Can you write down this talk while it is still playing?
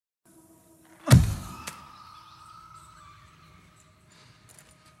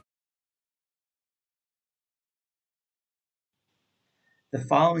The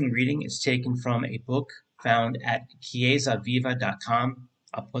following reading is taken from a book found at chiesaviva.com.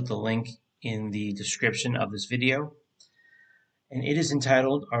 I'll put the link in the description of this video. And it is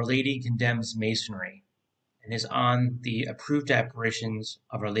entitled Our Lady Condemns Masonry and is on the approved apparitions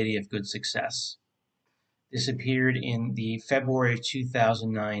of Our Lady of Good Success. This appeared in the February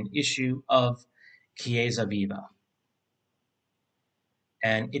 2009 issue of Chiesa Viva.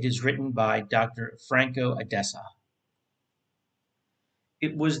 And it is written by Dr. Franco Adessa.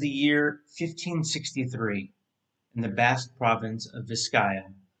 It was the year 1563 in the Basque province of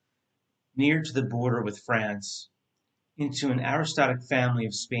Vizcaya, near to the border with France, into an aristocratic family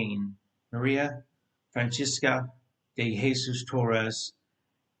of Spain, Maria Francisca de Jesus Torres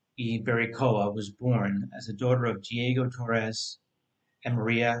y Bericoa was born as a daughter of Diego Torres and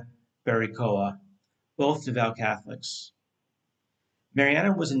Maria Bericoa, both devout Catholics.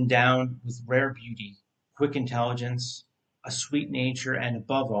 Mariana was endowed with rare beauty, quick intelligence, a sweet nature, and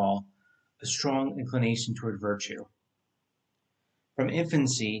above all, a strong inclination toward virtue. From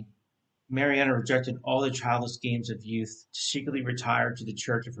infancy, Mariana rejected all the childish games of youth to secretly retire to the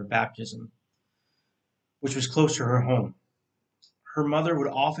church of her baptism, which was close to her home. Her mother would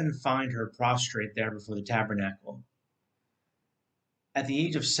often find her prostrate there before the tabernacle. At the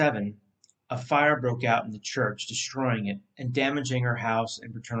age of 7, a fire broke out in the church, destroying it and damaging her house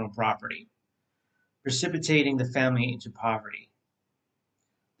and paternal property, precipitating the family into poverty.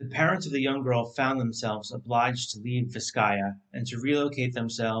 The parents of the young girl found themselves obliged to leave Vizcaya and to relocate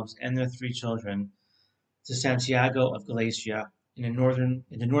themselves and their 3 children to Santiago of Galicia in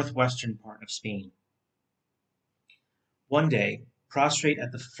the northwestern part of Spain. One day, prostrate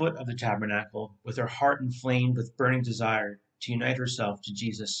at the foot of the tabernacle, with her heart inflamed with burning desire to unite herself to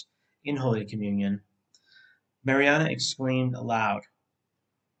Jesus in Holy Communion, Mariana exclaimed aloud,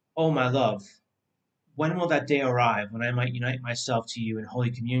 "Oh, my love, when will that day arrive when I might unite myself to you in Holy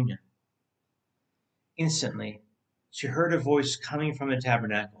Communion?" Instantly, she heard a voice coming from the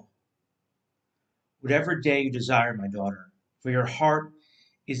tabernacle. "Whatever day you desire, my daughter, for your heart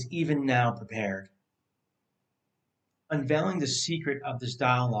is even now prepared." Unveiling the secret of this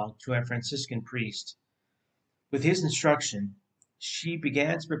dialogue to a Franciscan priest, with his instruction, she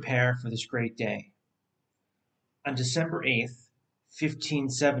began to prepare for this great day. On December 8th,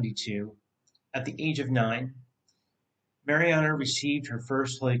 1572, at the age of 9, Mariana received her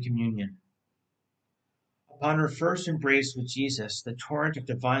first Holy Communion. Upon her first embrace with Jesus, the torrent of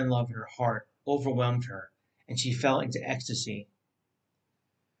divine love in her heart overwhelmed her, and she fell into ecstasy.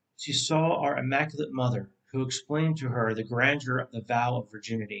 She saw our Immaculate Mother, who explained to her the grandeur of the vow of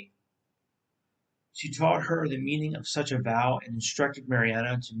virginity. She taught her the meaning of such a vow and instructed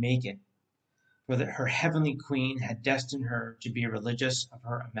Mariana to make it, for that her heavenly Queen had destined her to be religious of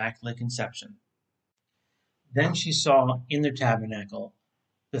her Immaculate Conception. Then she saw in the tabernacle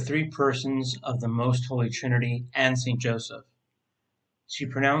the 3 persons of the Most Holy Trinity and Saint Joseph. She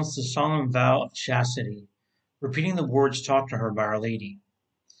pronounced the solemn vow of chastity, repeating the words taught to her by Our Lady.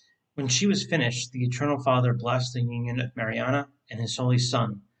 When she was finished, the Eternal Father blessed the union of Mariana and his Holy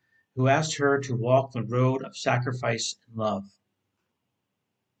Son, who asked her to walk the road of sacrifice and love.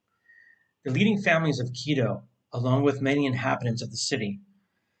 The leading families of Quito, along with many inhabitants of the city,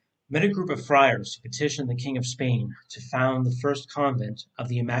 met a group of friars to petition the King of Spain to found the first convent of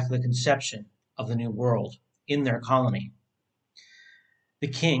the Immaculate Conception of the New World in their colony. The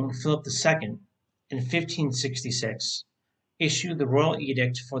King, Philip II, in 1566, issued the royal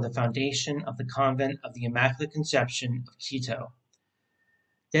edict for the foundation of the convent of the Immaculate Conception of Quito,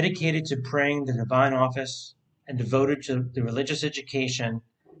 dedicated to praying the divine office and devoted to the religious education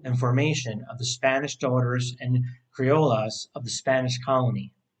and formation of the Spanish daughters and Criollas of the Spanish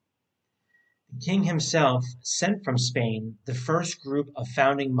colony. The King himself sent from Spain the first group of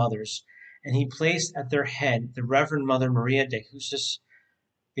founding mothers, and he placed at their head the Reverend Mother Maria de Jesus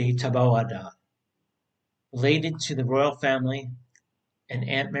de Taboada, related to the royal family, and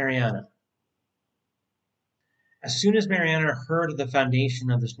Aunt Mariana. As soon as Mariana heard of the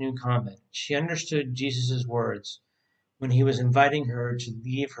foundation of this new convent, she understood Jesus' words when he was inviting her to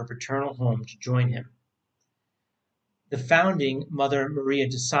leave her paternal home to join him. The founding Mother Maria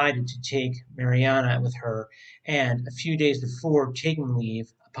decided to take Mariana with her, and a few days before taking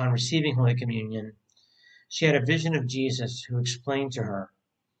leave, upon receiving Holy Communion, she had a vision of Jesus who explained to her,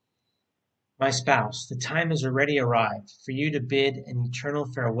 "My spouse, the time has already arrived for you to bid an eternal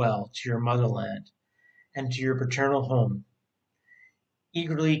farewell to your motherland and to your paternal home.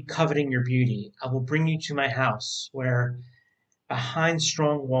 Eagerly coveting your beauty, I will bring you to my house, where, behind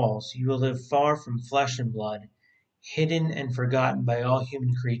strong walls, you will live far from flesh and blood, hidden and forgotten by all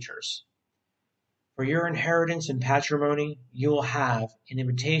human creatures. For your inheritance and patrimony you will have, in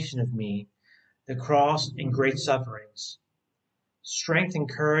imitation of me, the cross and great sufferings. Strength and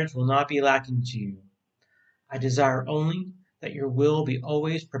courage will not be lacking to you. I desire only that your will be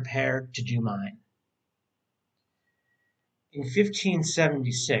always prepared to do mine. In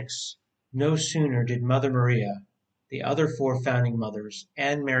 1576, no sooner did Mother Maria, the other four founding mothers,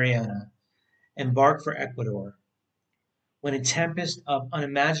 and Mariana embark for Ecuador, when a tempest of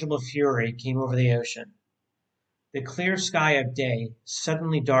unimaginable fury came over the ocean. The clear sky of day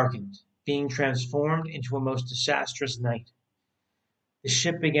suddenly darkened, being transformed into a most disastrous night. The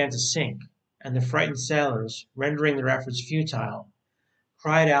ship began to sink, and the frightened sailors, rendering their efforts futile,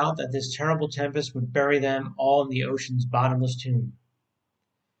 cried out that this terrible tempest would bury them all in the ocean's bottomless tomb.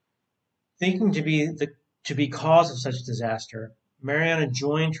 Thinking to be cause of such disaster, Mariana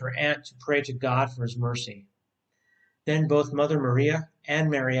joined her aunt to pray to God for his mercy. Then both Mother Maria and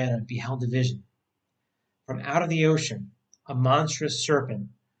Mariana beheld a vision. From out of the ocean a monstrous serpent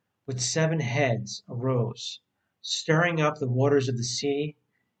with 7 heads arose, stirring up the waters of the sea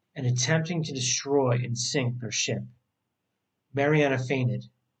and attempting to destroy and sink their ship. Mariana fainted.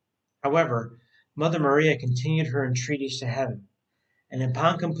 However, Mother Maria continued her entreaties to heaven, and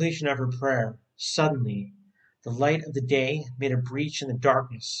upon completion of her prayer, suddenly the light of the day made a breach in the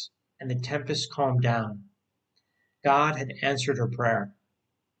darkness, and the tempest calmed down. God had answered her prayer.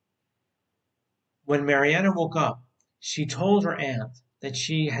 When Mariana woke up, she told her aunt that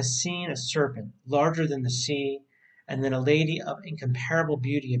she has seen a serpent larger than the sea, and then a lady of incomparable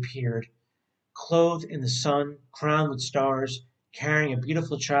beauty appeared, clothed in the sun, crowned with stars, carrying a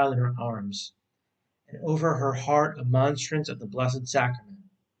beautiful child in her arms, and over her heart a monstrance of the Blessed Sacrament.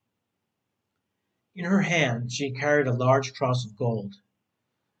 In her hand she carried a large cross of gold,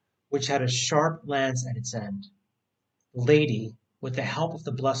 which had a sharp lance at its end. The lady, with the help of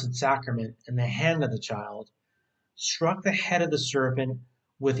the Blessed Sacrament and the hand of the child, struck the head of the serpent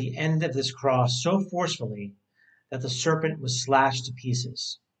with the end of this cross so forcefully that the serpent was slashed to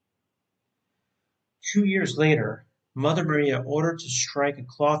pieces. 2 years later, Mother Maria ordered to strike a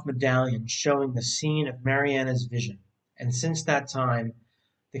cloth medallion showing the scene of Mariana's vision, and since that time,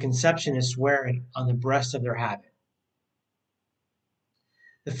 the Conceptionists wear it on the breast of their habit.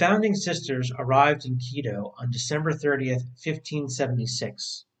 The founding sisters arrived in Quito on December 30th,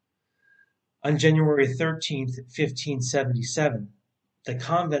 1576. On January 13th, 1577, the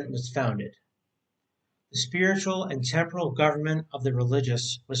convent was founded. The spiritual and temporal government of the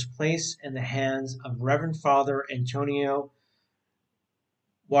religious was placed in the hands of Reverend Father Antonio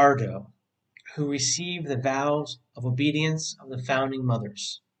Guardo, who received the vows of obedience of the founding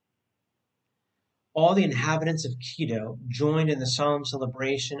mothers. All the inhabitants of Quito joined in the solemn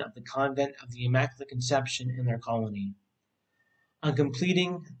celebration of the convent of the Immaculate Conception in their colony. On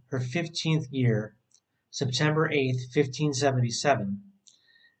completing her 15th year, September 8th, 1577,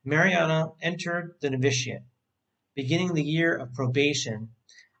 Mariana entered the novitiate, beginning the year of probation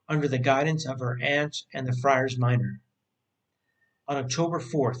under the guidance of her aunt and the friars minor. On October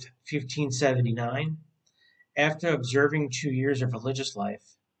 4th, 1579, after observing 2 years of religious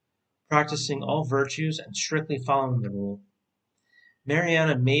life, practicing all virtues and strictly following the rule,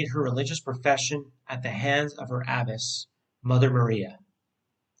 Mariana made her religious profession at the hands of her abbess, Mother Maria.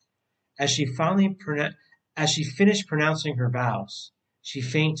 As she finished pronouncing her vows, she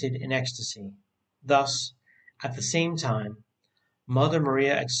fainted in ecstasy. Thus, at the same time, Mother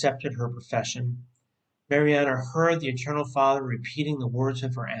Maria accepted her profession. Mariana heard the Eternal Father repeating the words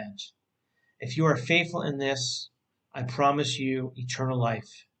of her aunt, "If you are faithful in this, I promise you eternal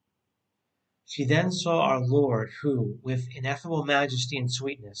life." She then saw our Lord, who, with ineffable majesty and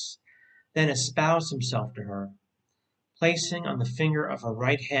sweetness, then espoused himself to her, placing on the finger of her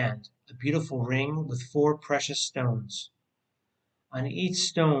right hand a beautiful ring with 4 precious stones. On each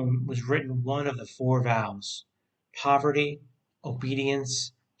stone was written one of the 4 vows: poverty,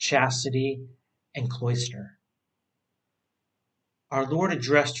 obedience, chastity, and cloister. Our Lord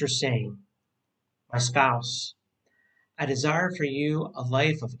addressed her, saying, "My spouse, I desire for you a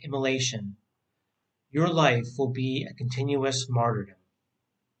life of immolation. Your life will be a continuous martyrdom."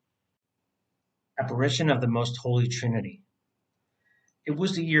 Apparition of the Most Holy Trinity. It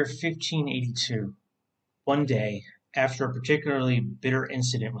was the year 1582. One day, after a particularly bitter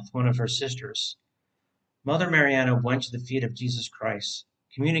incident with one of her sisters, Mother Mariana went to the feet of Jesus Christ,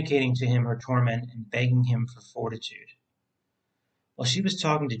 communicating to him her torment and begging him for fortitude. While she was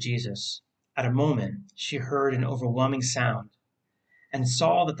talking to Jesus, at a moment she heard an overwhelming sound, and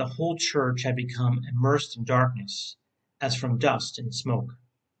saw that the whole church had become immersed in darkness, as from dust and smoke.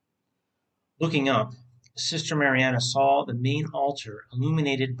 Looking up, Sister Mariana saw the main altar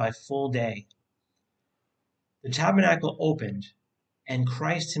illuminated by full day. The tabernacle opened, and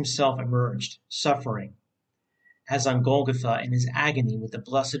Christ himself emerged, suffering, as on Golgotha in his agony with the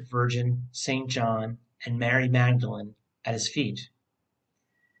Blessed Virgin, St. John, and Mary Magdalene at his feet.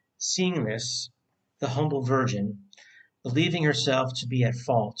 Seeing this, the humble Virgin, believing herself to be at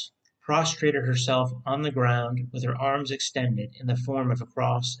fault, prostrated herself on the ground with her arms extended in the form of a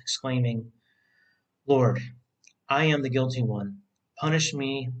cross, exclaiming, "Lord, I am the guilty one. Punish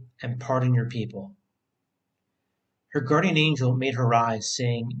me and pardon your people." Her guardian angel made her rise,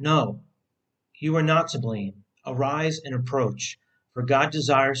 saying, "No, you are not to blame. Arise and approach, for God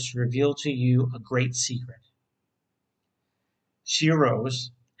desires to reveal to you a great secret." She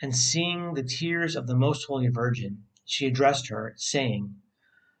arose, and seeing the tears of the Most Holy Virgin, she addressed her, saying,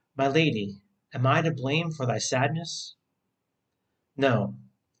 "My lady, am I to blame for thy sadness?" "No,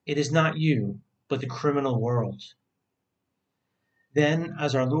 it is not you, but the criminal world." Then,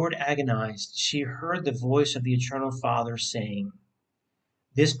 as our Lord agonized, she heard the voice of the Eternal Father saying,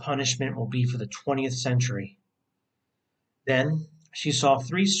 "This punishment will be for the 20th century." Then she saw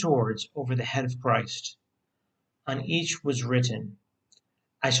 3 swords over the head of Christ. On each was written,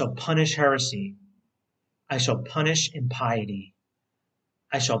 "I shall punish heresy. I shall punish impiety.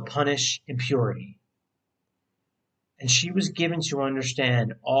 I shall punish impurity." And she was given to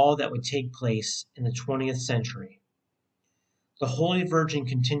understand all that would take place in the 20th century. The Holy Virgin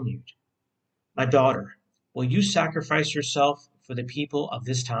continued, "My daughter, will you sacrifice yourself for the people of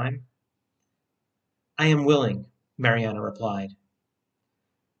this time?" "I am willing," Mariana replied.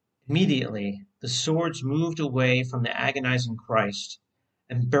 Immediately, the swords moved away from the agonizing Christ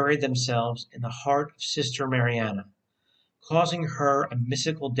and buried themselves in the heart of Sister Mariana, causing her a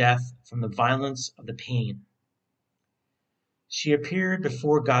mystical death from the violence of the pain. She appeared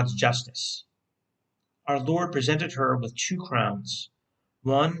before God's justice. Our Lord presented her with 2 crowns,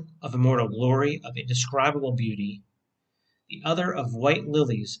 one of immortal glory of indescribable beauty, the other of white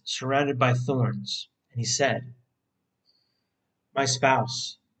lilies surrounded by thorns, and he said, "My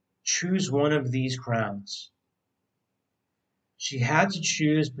spouse, choose one of these crowns." She had to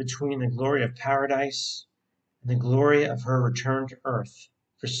choose between the glory of paradise and the glory of her return to earth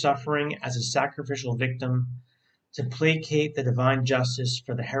for suffering as a sacrificial victim to placate the divine justice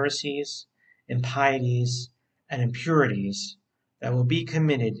for the heresies, impieties, and impurities that will be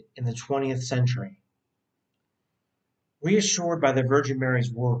committed in the 20th century. Reassured by the Virgin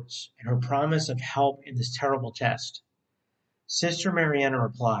Mary's words and her promise of help in this terrible test, Sister Mariana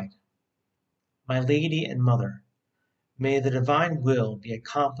replied, "My Lady and Mother, may the divine will be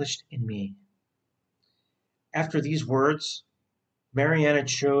accomplished in me." After these words, Mariana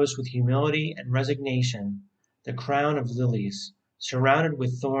chose with humility and resignation the crown of lilies, surrounded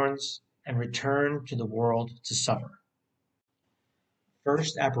with thorns, and returned to the world to suffer.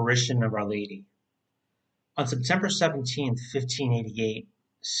 First apparition of Our Lady. On September 17, 1588,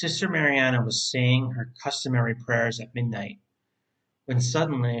 Sister Mariana was saying her customary prayers at midnight, when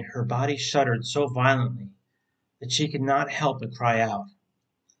suddenly her body shuddered so violently that she could not help but cry out.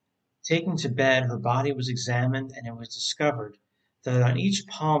 Taken to bed, her body was examined, and it was discovered that on each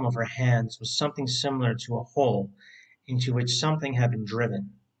palm of her hands was something similar to a hole into which something had been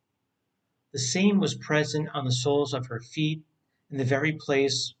driven. The same was present on the soles of her feet, in the very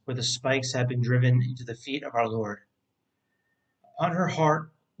place where the spikes had been driven into the feet of our Lord. Upon her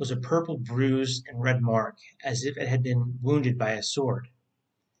heart was a purple bruise and red mark, as if it had been wounded by a sword.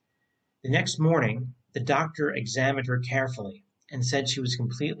 The next morning, the doctor examined her carefully and said she was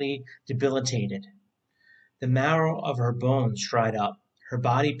completely debilitated. The marrow of her bones dried up, her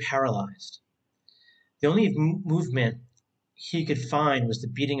body paralyzed. The only movement he could find was the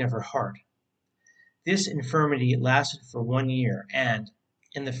beating of her heart. This infirmity lasted for 1 year, and,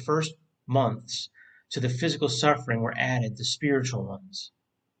 in the first months, to the physical suffering were added the spiritual ones.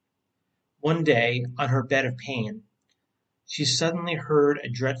 One day, on her bed of pain, she suddenly heard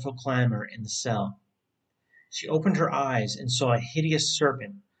a dreadful clamor in the cell. She opened her eyes and saw a hideous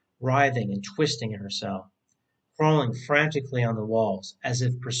serpent writhing and twisting in her cell, crawling frantically on the walls, as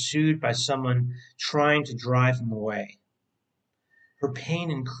if pursued by someone trying to drive him away. Her pain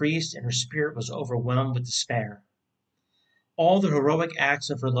increased and her spirit was overwhelmed with despair. All the heroic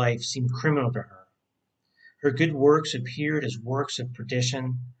acts of her life seemed criminal to her. Her good works appeared as works of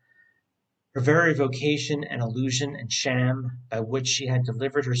perdition, her very vocation an illusion and sham by which she had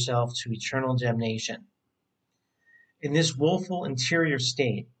delivered herself to eternal damnation. In this woeful interior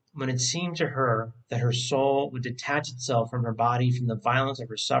state, when it seemed to her that her soul would detach itself from her body from the violence of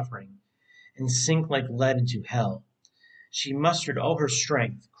her suffering and sink like lead into hell, she mustered all her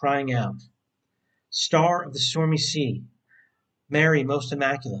strength, crying out, "Star of the stormy sea, Mary most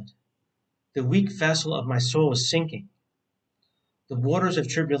immaculate, The weak vessel of my soul is sinking. The waters of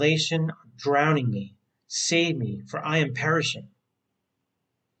tribulation are drowning me. Save me, for I am perishing."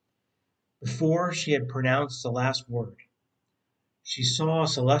 Before she had pronounced the last word, she saw a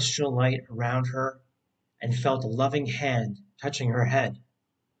celestial light around her and felt a loving hand touching her head.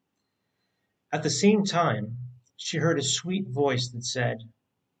 At the same time, she heard a sweet voice that said,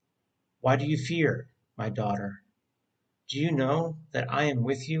 "Why do you fear, my daughter? Do you know that I am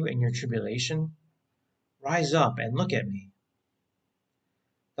with you in your tribulation? Rise up and look at me."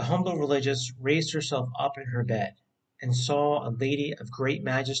 The humble religious raised herself up in her bed and saw a lady of great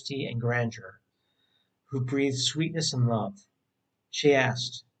majesty and grandeur, who breathed sweetness and love. She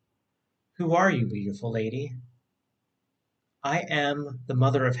asked, "Who are you, beautiful lady?" "I am the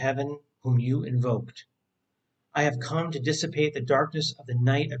Mother of Heaven whom you invoked. I have come to dissipate the darkness of the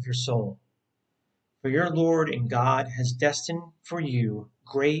night of your soul. For your Lord and God has destined for you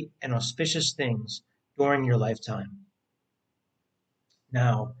great and auspicious things during your lifetime.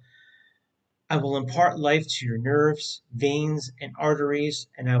 Now, I will impart life to your nerves, veins, and arteries,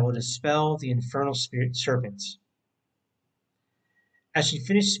 and I will dispel the infernal spirit serpents." As she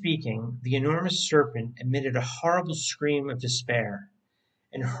finished speaking, the enormous serpent emitted a horrible scream of despair,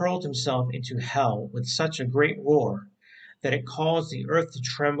 and hurled himself into hell with such a great roar that it caused the earth to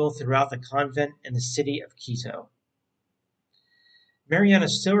tremble throughout the convent and the city of Quito. Mariana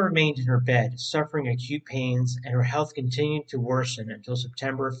still remained in her bed, suffering acute pains, and her health continued to worsen until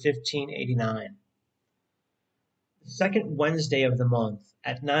September 1589. The second Wednesday of the month,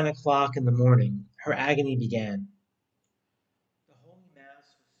 at 9 o'clock in the morning, her agony began. The Holy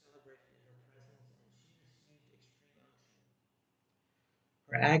Mass was celebrated in her presence, and she received extreme unction.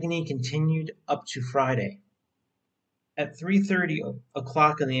 Her agony continued up to Friday. At 3:30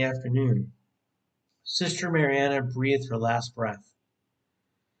 o'clock in the afternoon, Sister Mariana breathed her last breath.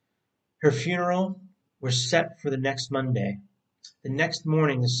 Her funeral was set for the next Monday. The next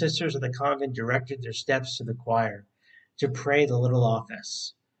morning the sisters of the convent directed their steps to the choir to pray the little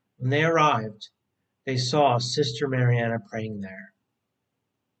office. When they arrived, they saw Sister Mariana praying there.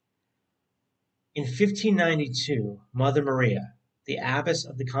 In 1592, Mother Maria, the abbess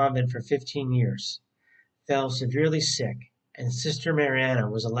of the convent for 15 years, fell severely sick, and Sister Mariana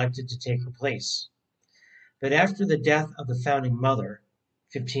was elected to take her place. But after the death of the founding mother,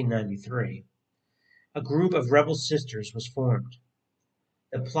 1593, a group of rebel sisters was formed.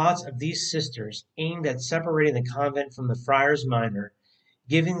 The plots of these sisters aimed at separating the convent from the friars minor,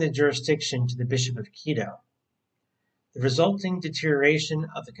 giving the jurisdiction to the Bishop of Quito. The resulting deterioration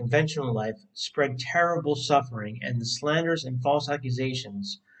of the conventual life spread terrible suffering, and the slanders and false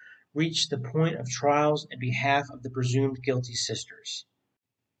accusations reached the point of trials in behalf of the presumed guilty sisters.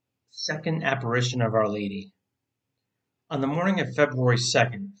 Second apparition of Our Lady. On the morning of February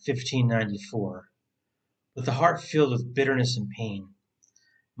 2nd, 1594, with a heart filled with bitterness and pain,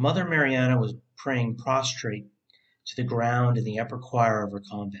 Mother Mariana was praying prostrate to the ground in the upper choir of her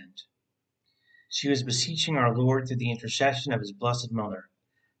convent. She was beseeching our Lord through the intercession of His Blessed Mother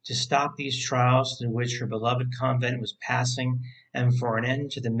to stop these trials through which her beloved convent was passing, and for an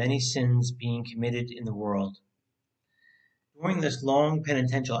end to the many sins being committed in the world. During this long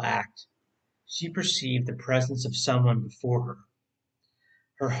penitential act, she perceived the presence of someone before her.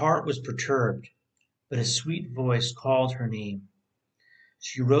 Her heart was perturbed, but a sweet voice called her name.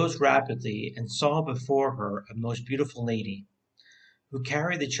 She rose rapidly and saw before her a most beautiful lady, who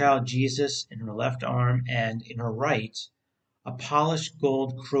carried the child Jesus in her left arm, and in her right a polished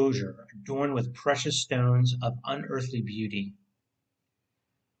gold crozier adorned with precious stones of unearthly beauty.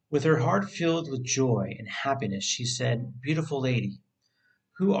 With her heart filled with joy and happiness, she said, "Beautiful lady,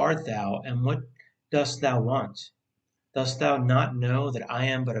 who art thou, and what dost thou want? Dost thou not know that I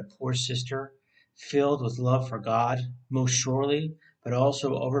am but a poor sister, filled with love for God, most surely, but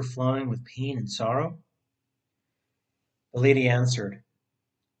also overflowing with pain and sorrow?" The lady answered,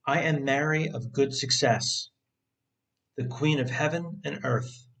 "I am Mary of good success, the Queen of heaven and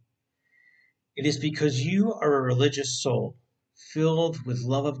earth. It is because you are a religious soul, filled with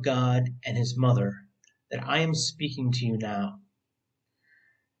love of God and His Mother, that I am speaking to you now.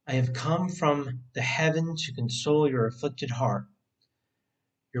 I have come from the heaven to console your afflicted heart.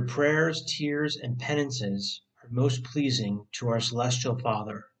 Your prayers, tears, and penances are most pleasing to our celestial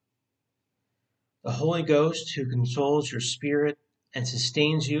Father. The Holy Ghost, who consoles your spirit and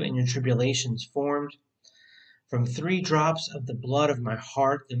sustains you in your tribulations, formed from 3 drops of the blood of my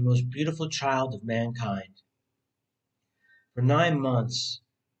heart the most beautiful child of mankind. For 9 months,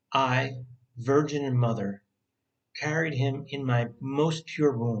 I, Virgin and Mother, carried him in my most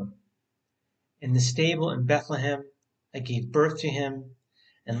pure womb. In the stable in Bethlehem, I gave birth to him,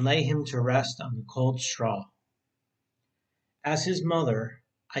 and lay him to rest on the cold straw. As his mother,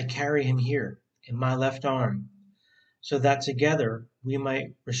 I carry him here in my left arm, so that together we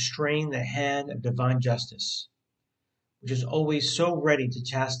might restrain the hand of divine justice, which is always so ready to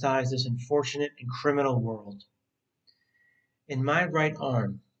chastise this unfortunate and criminal world. In my right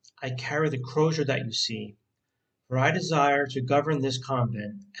arm I carry the crozier that you see, for I desire to govern this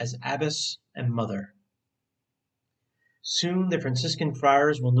convent as abbess and mother. Soon the Franciscan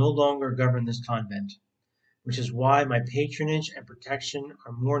friars will no longer govern this convent, which is why my patronage and protection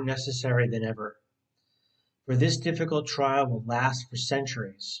are more necessary than ever. For this difficult trial will last for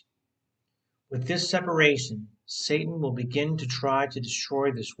centuries. With this separation, Satan will begin to try to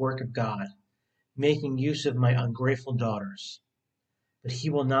destroy this work of God, making use of my ungrateful daughters. But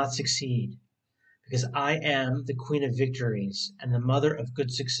he will not succeed, because I am the Queen of Victories and the Mother of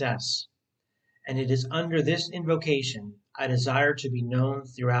Good Success, and it is under this invocation I desire to be known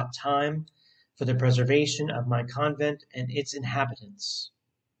throughout time for the preservation of my convent and its inhabitants.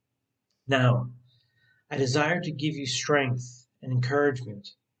 Now, I desire to give you strength and encouragement.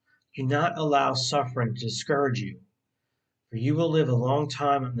 Do not allow suffering to discourage you, for you will live a long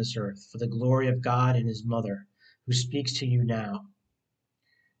time on this earth for the glory of God and his mother, who speaks to you now.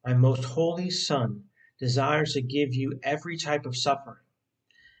 My most holy Son desires to give you every type of suffering,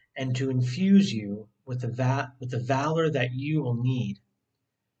 and to infuse you with the valor that you will need.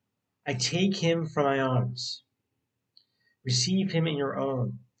 I take him from my arms. Receive him in your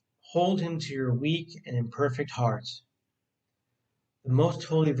own. Hold him to your weak and imperfect heart. The Most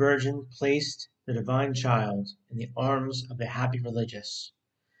Holy Virgin placed the Divine Child in the arms of the happy religious,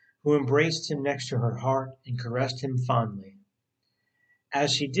 who embraced him next to her heart and caressed him fondly.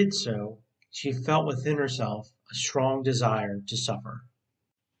 As she did so, she felt within herself a strong desire to suffer.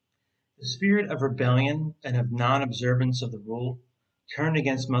 The spirit of rebellion and of non-observance of the rule turned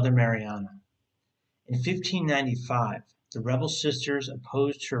against Mother Mariana. In 1595, the rebel sisters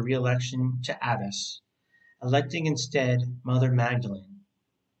opposed her re-election to abbess, electing instead Mother Magdalene.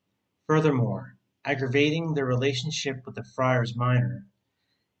 Furthermore, aggravating their relationship with the friars minor,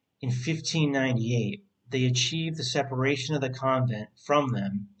 in 1598 they achieved the separation of the convent from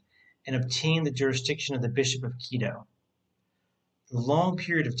them and obtained the jurisdiction of the Bishop of Quito. The long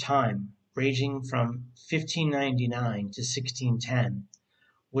period of time, ranging from 1599 to 1610,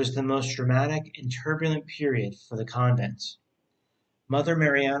 was the most dramatic and turbulent period for the convent. Mother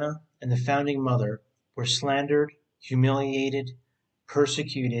Mariana and the founding mother were slandered, humiliated,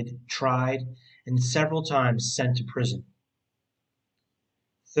 persecuted, tried, and several times sent to prison.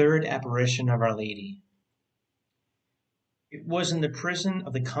 Third apparition of Our Lady. It was in the prison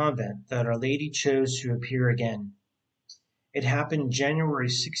of the convent that Our Lady chose to appear again. It happened January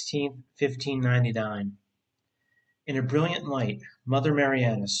 16, 1599. In a brilliant light, Mother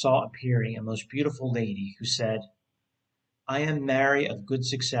Mariana saw appearing a most beautiful lady who said, "I am Mary of Good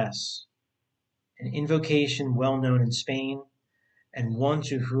Success," an invocation well known in Spain, and one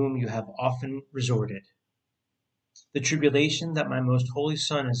to whom you have often resorted. The tribulation that my most holy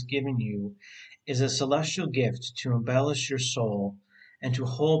Son has given you is a celestial gift to embellish your soul and to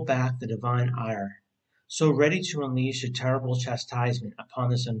hold back the divine ire, so ready to unleash a terrible chastisement upon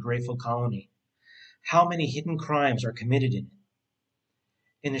this ungrateful colony. How many hidden crimes are committed in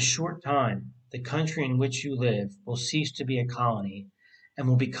it? In a short time, the country in which you live will cease to be a colony and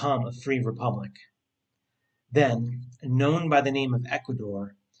will become a free republic. Then, known by the name of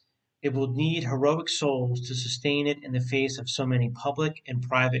Ecuador, it will need heroic souls to sustain it in the face of so many public and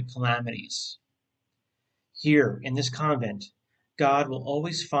private calamities. Here, in this convent, God will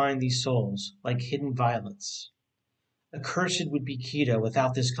always find these souls like hidden violets. Accursed would be Quito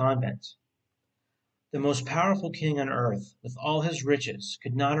without this convent. The most powerful king on earth, with all his riches,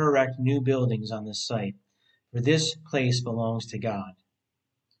 could not erect new buildings on this site, for this place belongs to God.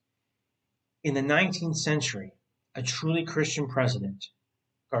 In the 19th century, a truly Christian president,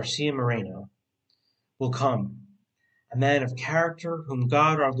 Garcia Moreno, will come, a man of character whom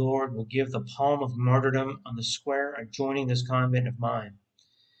God our Lord will give the palm of martyrdom on the square adjoining this convent of mine.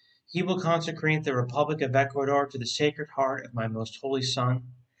 He will consecrate the Republic of Ecuador to the Sacred Heart of my most holy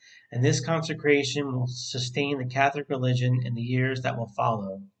Son, and this consecration will sustain the Catholic religion in the years that will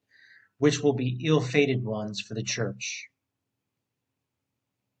follow, which will be ill-fated ones for the Church.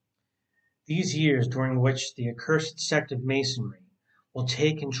 These years during which the accursed sect of Masonry will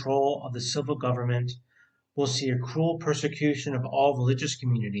take control of the civil government will see a cruel persecution of all religious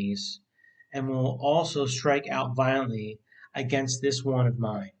communities, and will also strike out violently against this one of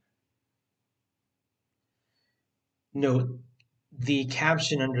mine. Note, the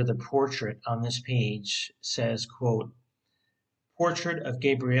caption under the portrait on this page says, quote, Portrait of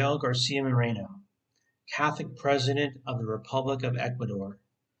Gabriel Garcia Moreno, Catholic President of the Republic of Ecuador.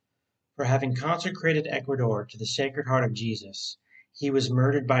 For having consecrated Ecuador to the Sacred Heart of Jesus, he was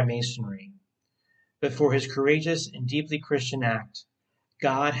murdered by Masonry. But for his courageous and deeply Christian act,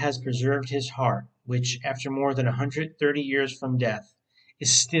 God has preserved his heart, which, after more than 130 years from death,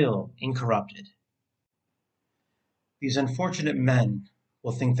 is still incorrupted. These unfortunate men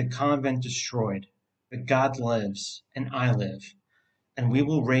will think the convent destroyed, but God lives, and I live, and we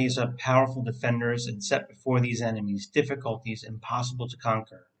will raise up powerful defenders and set before these enemies difficulties impossible to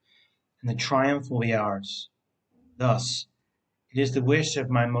conquer, and the triumph will be ours. Thus, it is the wish of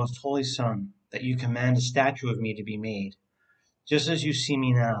my most holy Son that you command a statue of me to be made, just as you see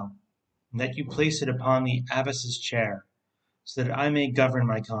me now, and that you place it upon the abbess's chair, so that I may govern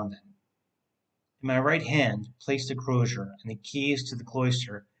my convent. In my right hand place the crozier and the keys to the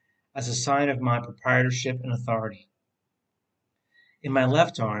cloister as a sign of my proprietorship and authority. In my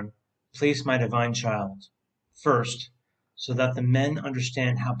left arm place my divine child, first, so that the men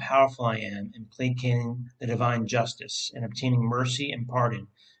understand how powerful I am in placating the divine justice and obtaining mercy and pardon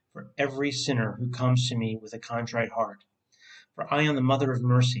for every sinner who comes to me with a contrite heart. For I am the mother of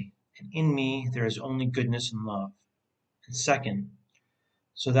mercy, and in me there is only goodness and love. And second,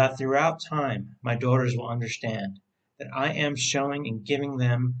 so that throughout time my daughters will understand that I am showing and giving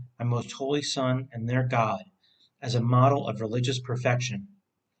them my most holy Son and their God as a model of religious perfection.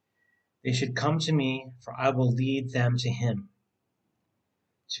 They should come to me, for I will lead them to him.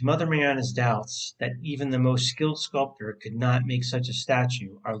 To Mother Mariana's doubts that even the most skilled sculptor could not make such a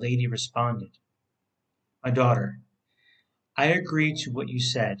statue, Our Lady responded, "My daughter, I agree to what you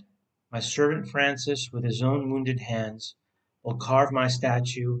said. My servant Francis, with his own wounded hands, will carve my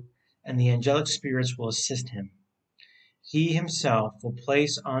statue, and the angelic spirits will assist him. He himself will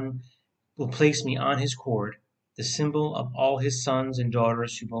place me on his cord, the symbol of all his sons and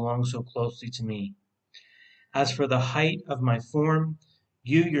daughters who belong so closely to me. As for the height of my form,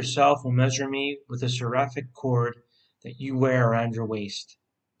 you yourself will measure me with a seraphic cord that you wear around your waist.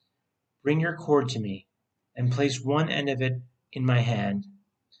 Bring your cord to me, and place one end of it in my hand.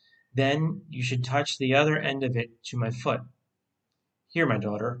 Then you should touch the other end of it to my foot. Here, my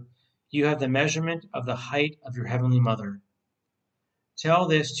daughter, you have the measurement of the height of your heavenly mother. Tell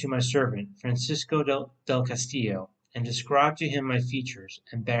this to my servant, Francisco del Castillo, and describe to him my features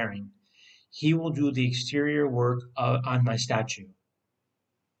and bearing. He will do the exterior work on my statue."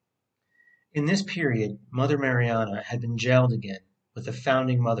 In this period, Mother Mariana had been jailed again with the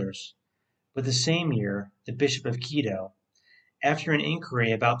founding mothers, but the same year, the Bishop of Quito, after an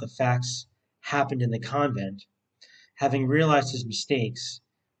inquiry about the facts happened in the convent, having realized his mistakes,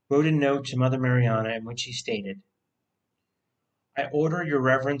 wrote a note to Mother Mariana in which he stated, "I order your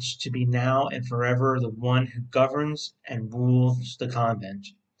reverence to be now and forever the one who governs and rules the convent,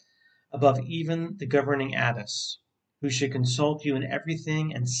 above even the governing abbess, who should consult you in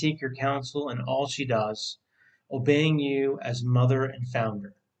everything and seek your counsel in all she does, obeying you as mother and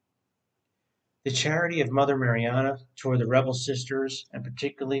founder." The charity of Mother Mariana toward the rebel sisters, and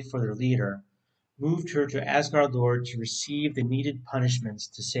particularly for their leader, moved her to ask our Lord to receive the needed punishments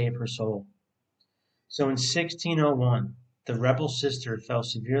to save her soul. So in 1601, the rebel sister fell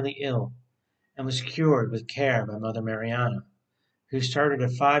severely ill and was cured with care by Mother Mariana, who started a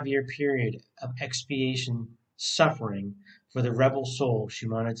 5-year period of expiation suffering for the rebel soul she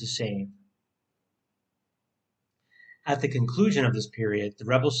wanted to save. At the conclusion of this period, the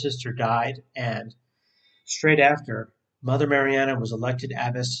rebel sister died, and, straight after, Mother Mariana was elected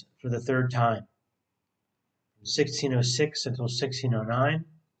abbess for the third time, from 1606 until 1609,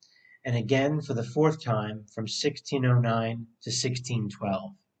 and again for the fourth time from 1609 to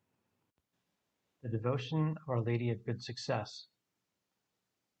 1612. The Devotion of Our Lady of Good Success.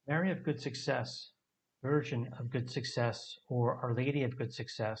 Mary of Good Success, Virgin of Good Success, or Our Lady of Good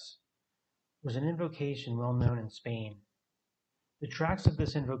Success, was an invocation well known in Spain. The tracks of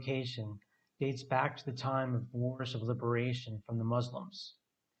this invocation dates back to the time of wars of liberation from the Muslims.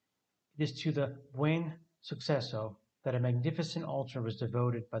 It is to the Buen Suceso that a magnificent altar was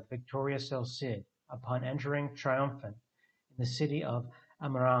devoted by the victorious El Cid upon entering triumphant in the city of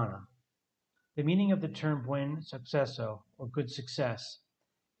Amarana. The meaning of the term Buen Suceso, or good success,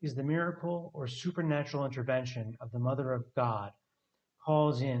 is the miracle or supernatural intervention of the Mother of God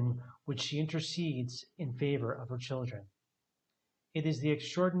calls in which she intercedes in favor of her children. It is the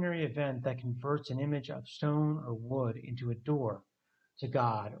extraordinary event that converts an image of stone or wood into a door to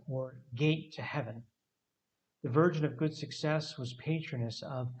God or gate to heaven. The Virgin of Good Success was patroness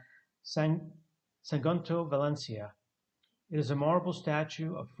of Sangonto Valencia. It is a marble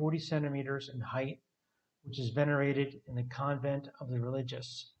statue of 40 centimeters in height, which is venerated in the convent of the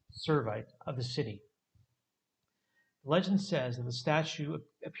religious Servite of the city. The legend says that the statue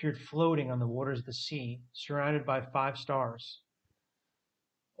appeared floating on the waters of the sea, surrounded by 5 stars.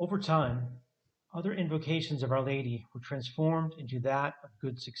 Over time, other invocations of Our Lady were transformed into that of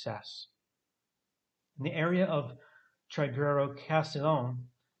good success. In the area of Trigueiro Castellon,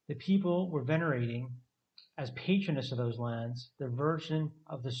 the people were venerating, as patroness of those lands, the Virgin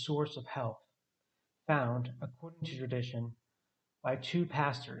of the Source of Health, found, according to tradition, by 2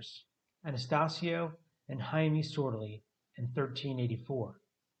 pastors, Anastasio and Jaime Sordelli, in 1384.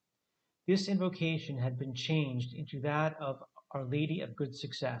 This invocation had been changed into that of Our Lady of Good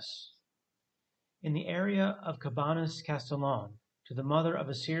Success. In the area of Cabanas Castellon, to the mother of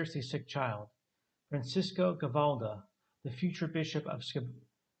a seriously sick child, Francisco Gavalda, the future bishop of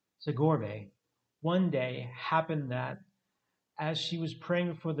Segorbe, one day happened that, as she was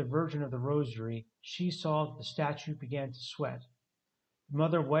praying before the Virgin of the Rosary, she saw that the statue began to sweat. The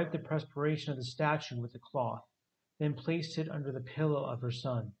mother wiped the perspiration of the statue with a cloth, then placed it under the pillow of her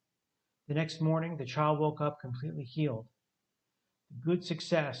son. The next morning, the child woke up completely healed. The good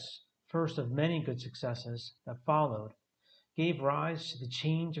success, first of many good successes that followed, gave rise to the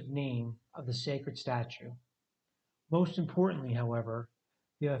change of name of the sacred statue. Most importantly, however,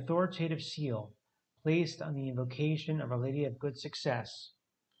 the authoritative seal placed on the invocation of Our Lady of Good Success,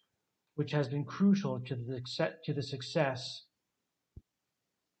 which has been crucial to the success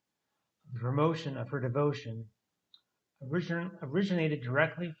of the promotion of her devotion, originated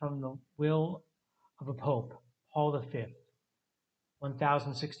directly from the will of a Pope, Paul V,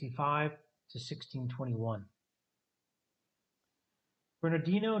 1065 to 1621.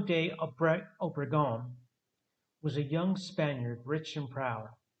 Bernardino de Obregon was a young Spaniard, rich and proud.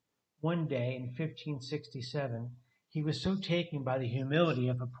 One day in 1567, he was so taken by the humility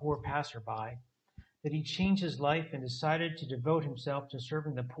of a poor passerby that he changed his life and decided to devote himself to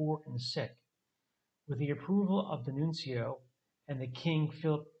serving the poor and the sick. With the approval of the nuncio and the King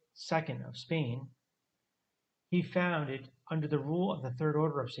Philip II of Spain, he founded, under the rule of the Third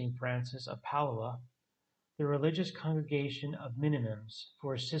Order of St. Francis of Padua, the religious congregation of Minims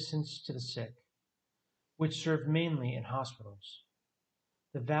for assistance to the sick, which served mainly in hospitals.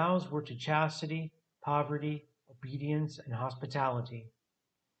 The vows were to chastity, poverty, obedience, and hospitality.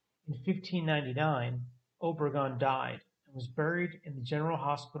 In 1599, Obregon died and was buried in the General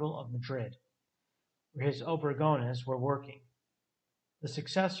Hospital of Madrid, where his Obregones were working. The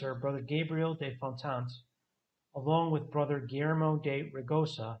successor, Brother Gabriel de Fontant, along with Brother Guillermo de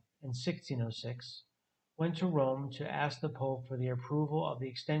Regosa in 1606, went to Rome to ask the Pope for the approval of the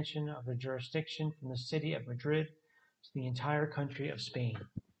extension of the jurisdiction from the city of Madrid to the entire country of Spain.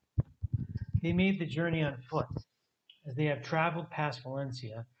 They made the journey on foot, as they have traveled past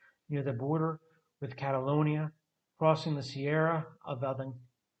Valencia, near the border with Catalonia, crossing the Sierra of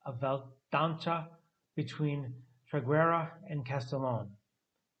Valdanta between Traguera and Castellon.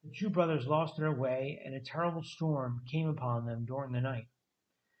 The two brothers lost their way, and a terrible storm came upon them during the night.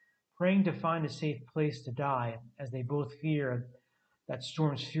 Praying to find a safe place to die, as they both feared that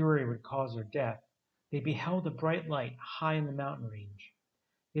storm's fury would cause their death, they beheld a bright light high in the mountain range.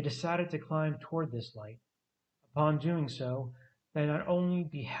 They decided to climb toward this light. Upon doing so, they not only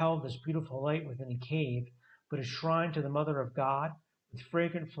beheld this beautiful light within a cave, but a shrine to the Mother of God with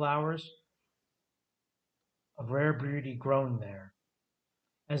fragrant flowers of rare beauty growing there.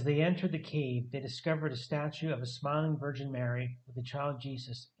 As they entered the cave, they discovered a statue of a smiling Virgin Mary with the child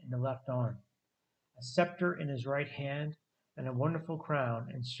Jesus in the left arm, a scepter in his right hand, and a wonderful crown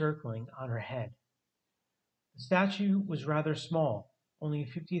encircling on her head. The statue was rather small, only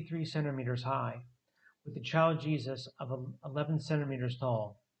 53 centimeters high, with the child Jesus of 11 centimeters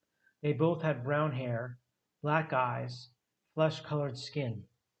tall. They both had brown hair, black eyes, flesh-colored skin.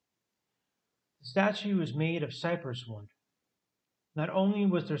 The statue was made of cypress wood. Not only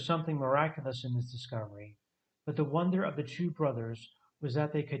was there something miraculous in this discovery, but the wonder of the two brothers was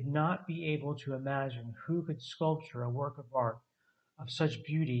that they could not be able to imagine who could sculpture a work of art of such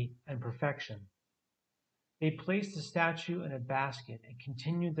beauty and perfection. They placed the statue in a basket and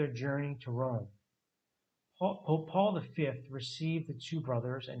continued their journey to Rome. Pope Paul V received the two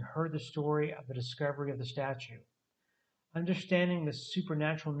brothers and heard the story of the discovery of the statue. Understanding the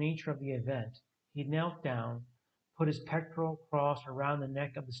supernatural nature of the event, he knelt down, put his pectoral cross around the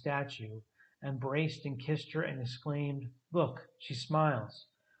neck of the statue, embraced and kissed her, and exclaimed, "Look, she smiles.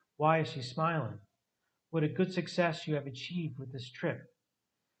 Why is she smiling? What a good success you have achieved with this trip.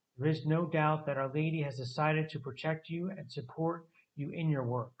 There is no doubt that Our Lady has decided to protect you and support you in your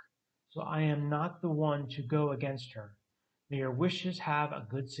work, so I am not the one to go against her. May your wishes have a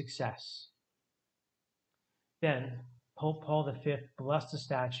good success." Then Pope Paul V blessed the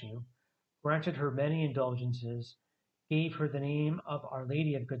statue, granted her many indulgences, gave her the name of Our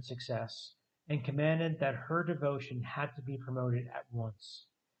Lady of Good Success, and commanded that her devotion had to be promoted at once.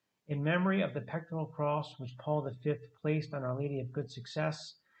 In memory of the pectoral cross which Paul V placed on Our Lady of Good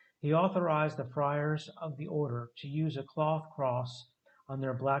Success, he authorized the friars of the order to use a cloth cross on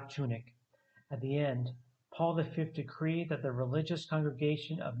their black tunic. At the end, Paul V decreed that the religious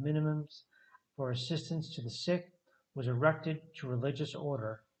congregation of minimums for assistance to the sick was erected to religious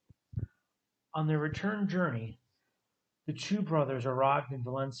order. On their return journey, the two brothers arrived in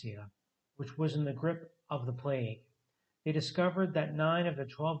Valencia, which was in the grip of the plague. They discovered that 9 of the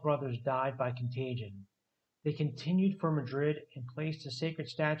 12 brothers died by contagion. They continued for Madrid and placed a sacred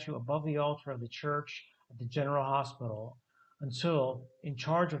statue above the altar of the church at the General Hospital until, in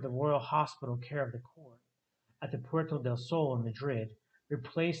charge of the Royal Hospital care of the court at the Puerta del Sol in Madrid,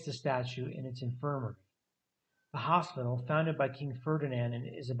 replaced the statue in its infirmary. The hospital, founded by King Ferdinand and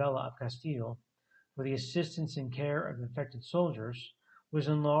Isabella of Castile for the assistance and care of infected soldiers, was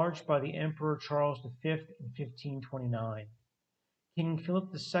enlarged by the Emperor Charles V in 1529. King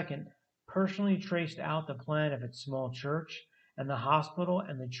Philip II personally traced out the plan of its small church, and the hospital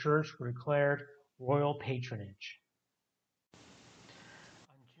and the church were declared royal patronage.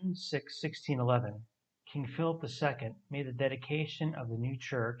 On June 6, 1611, King Philip II made the dedication of the new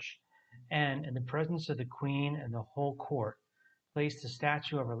church and, in the presence of the Queen and the whole court, placed the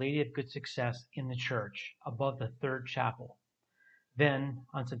statue of Our Lady of Good Success in the church, above the third chapel. Then,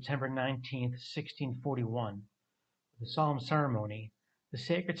 on September 19, 1641, with a solemn ceremony, the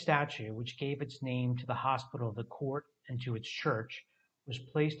sacred statue, which gave its name to the hospital, the court, and to its church, was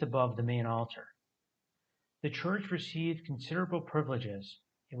placed above the main altar. The church received considerable privileges.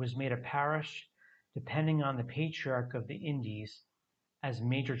 It was made a parish, depending on the Patriarch of the Indies, as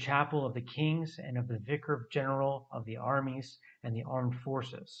major chapel of the kings and of the Vicar General of the armies and the armed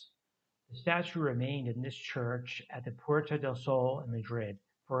forces. The statue remained in this church at the Puerta del Sol in Madrid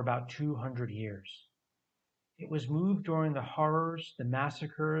for about 200 years. It was moved during the horrors, the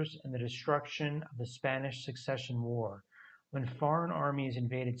massacres, and the destruction of the Spanish Succession War, when foreign armies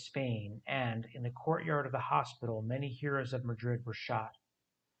invaded Spain, and, in the courtyard of the hospital, many heroes of Madrid were shot.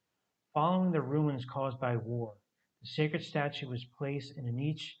 Following the ruins caused by war, the sacred statue was placed in a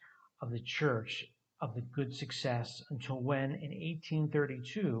niche of the Church of the Good Success until when, in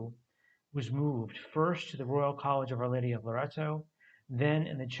 1832, it was moved first to the Royal College of Our Lady of Loreto, then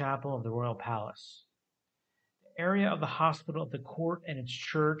in the chapel of the Royal Palace. The area of the hospital, of the court, and its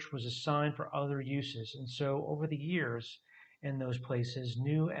church was assigned for other uses, and so, over the years, in those places,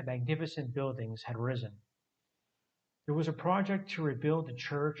 new and magnificent buildings had risen. There was a project to rebuild the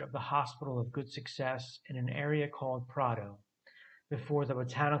church of the Hospital of Good Success in an area called Prado, before the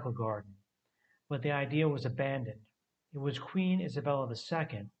Botanical Garden, but the idea was abandoned. It was Queen Isabella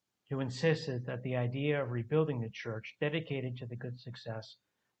II who insisted that the idea of rebuilding the church dedicated to the Good Success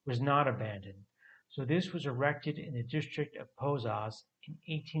was not abandoned, so this was erected in the district of Pozas in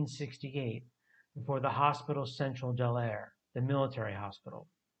 1868 before the Hospital Central del Air, the military hospital.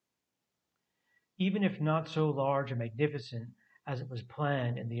 Even if not so large and magnificent as it was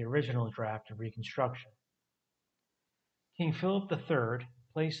planned in the original draft of reconstruction. King Philip III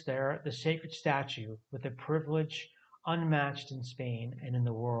placed there the sacred statue with a privilege unmatched in Spain and in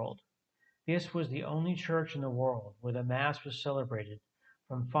the world. This was the only church in the world where the Mass was celebrated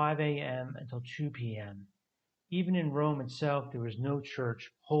from 5 a.m. until 2 p.m. Even in Rome itself, there was no church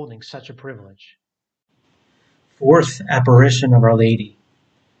holding such a privilege. Fourth Apparition of Our Lady.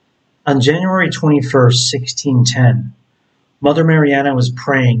 On January 21st, 1610, Mother Mariana was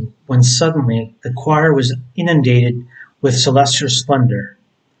praying when suddenly the choir was inundated with celestial splendor.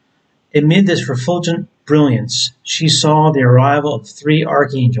 Amid this refulgent brilliance, she saw the arrival of 3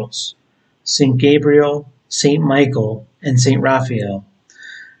 archangels, Saint Gabriel, Saint Michael, and Saint Raphael,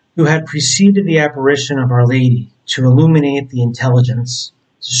 who had preceded the apparition of Our Lady to illuminate the intelligence,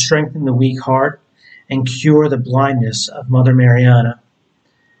 to strengthen the weak heart, and cure the blindness of Mother Mariana.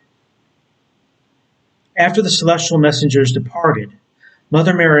 After the celestial messengers departed,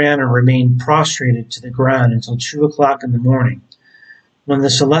 Mother Mariana remained prostrated to the ground until 2 o'clock in the morning, when the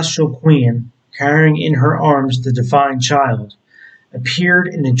celestial queen, carrying in her arms the divine child, appeared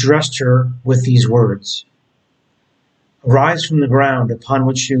and addressed her with these words: "Arise from the ground upon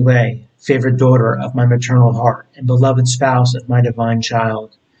which you lay, favored daughter of my maternal heart, and beloved spouse of my divine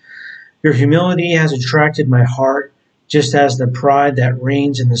child. Your humility has attracted my heart, just as the pride that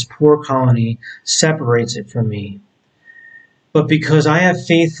reigns in this poor colony separates it from me. But because I have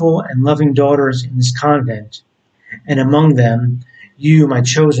faithful and loving daughters in this convent, and among them you, my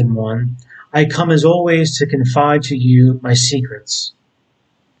chosen one, I come as always to confide to you my secrets.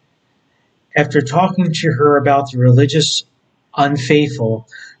 After talking to her about the religious unfaithful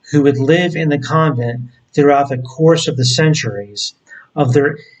who would live in the convent throughout the course of the centuries, of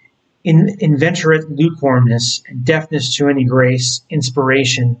their inveterate lukewarmness and deafness to any grace,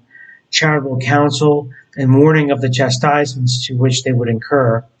 inspiration, charitable counsel, and warning of the chastisements to which they would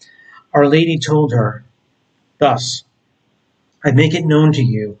incur, Our Lady told her thus, I make it known to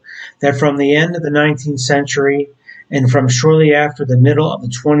you that from the end of the 19th century and from shortly after the middle of the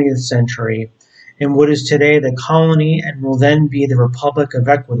 20th century, in what is today the colony and will then be the Republic of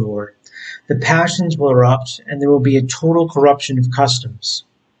Ecuador, the passions will erupt and there will be a total corruption of customs.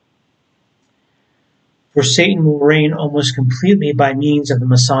 For Satan will reign almost completely by means of the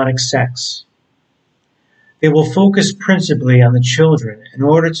Masonic sects. They will focus principally on the children in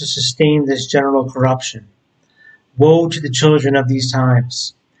order to sustain this general corruption. Woe to the children of these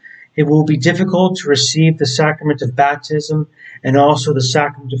times! It will be difficult to receive the sacrament of baptism and also the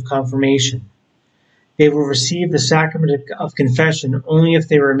sacrament of confirmation. They will receive the sacrament of confession only if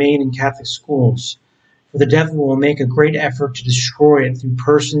they remain in Catholic schools, for the devil will make a great effort to destroy it through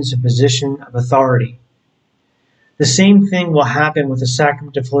persons in position of authority. The same thing will happen with the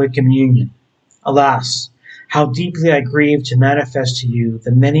sacrament of Holy Communion. Alas, how deeply I grieve to manifest to you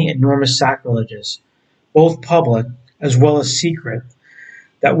the many enormous sacrileges, both public as well as secret,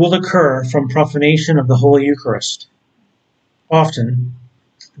 that will occur from profanation of the Holy Eucharist. Often,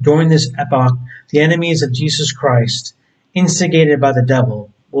 during this epoch, the enemies of Jesus Christ, instigated by the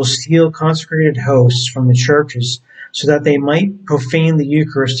devil, will steal consecrated hosts from the churches so that they might profane the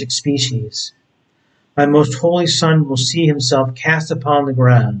Eucharistic species. My most holy Son will see himself cast upon the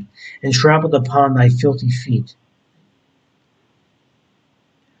ground and trampled upon thy filthy feet.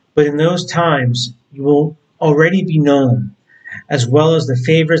 But in those times you will already be known, as well as the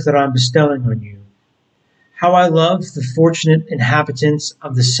favors that I am bestowing on you. How I love the fortunate inhabitants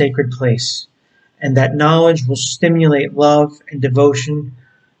of the sacred place, and that knowledge will stimulate love and devotion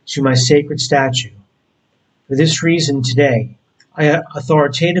to my sacred statue. For this reason, today, I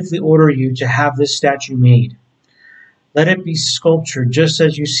authoritatively order you to have this statue made. Let it be sculptured just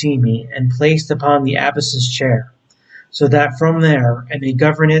as you see me and placed upon the abbess's chair, so that from there I may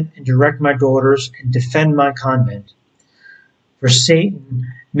govern it and direct my daughters and defend my convent. For Satan,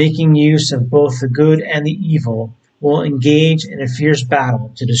 making use of both the good and the evil, will engage in a fierce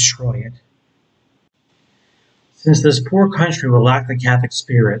battle to destroy it. Since this poor country will lack the Catholic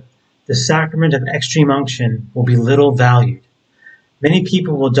spirit, the sacrament of extreme unction will be little valued. Many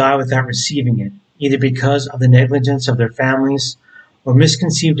people will die without receiving it, either because of the negligence of their families or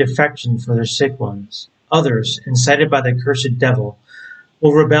misconceived affection for their sick ones. Others, incited by the cursed devil,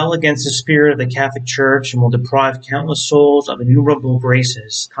 will rebel against the spirit of the Catholic Church and will deprive countless souls of innumerable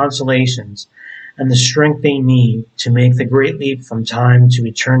graces, consolations, and the strength they need to make the great leap from time to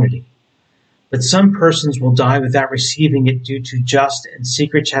eternity. But some persons will die without receiving it due to just and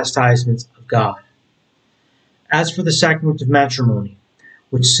secret chastisements of God. As for the sacrament of matrimony,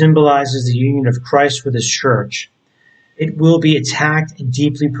 which symbolizes the union of Christ with his church, it will be attacked and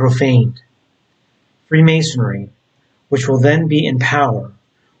deeply profaned. Freemasonry, which will then be in power,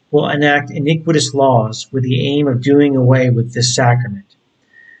 will enact iniquitous laws with the aim of doing away with this sacrament,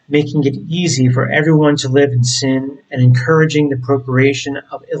 making it easy for everyone to live in sin and encouraging the procreation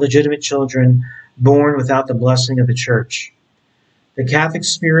of illegitimate children born without the blessing of the Church. The Catholic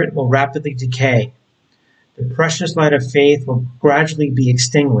spirit will rapidly decay. The precious light of faith will gradually be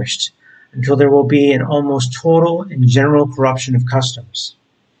extinguished until there will be an almost total and general corruption of customs.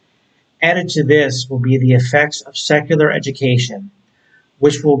 Added to this will be the effects of secular education,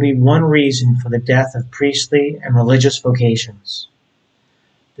 which will be one reason for the death of priestly and religious vocations.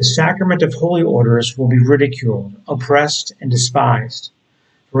 The sacrament of holy orders will be ridiculed, oppressed, and despised.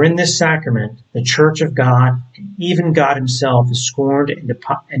 For in this sacrament, the Church of God, and even God himself, is scorned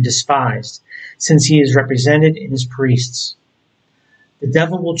and despised, since he is represented in his priests. The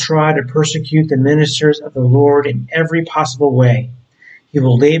devil will try to persecute the ministers of the Lord in every possible way. He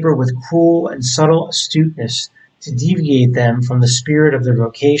will labor with cruel and subtle astuteness to deviate them from the spirit of their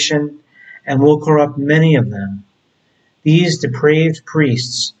vocation, and will corrupt many of them. These depraved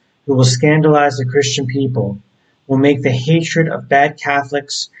priests, who will scandalize the Christian people, will make the hatred of bad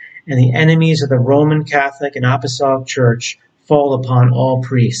Catholics and the enemies of the Roman Catholic and Apostolic Church fall upon all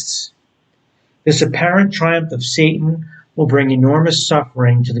priests. This apparent triumph of Satan will bring enormous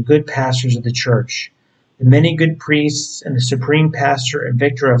suffering to the good pastors of the Church, the many good priests and the supreme pastor and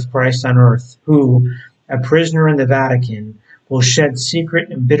victor of Christ on earth, who, a prisoner in the Vatican, will shed secret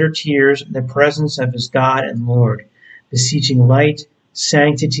and bitter tears in the presence of his God and Lord, beseeching light,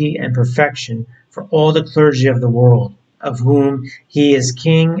 sanctity, and perfection for all the clergy of the world, of whom he is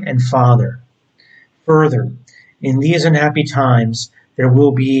King and Father. Further, in these unhappy times there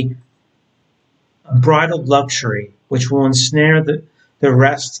will be unbridled luxury, which will ensnare the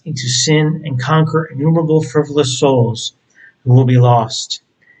rest into sin and conquer innumerable frivolous souls who will be lost.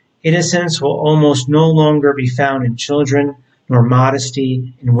 Innocence will almost no longer be found in children, nor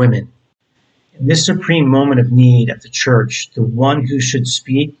modesty in women. In this supreme moment of need of the Church, the one who should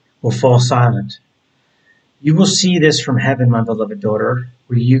speak will fall silent. You will see this from heaven, my beloved daughter,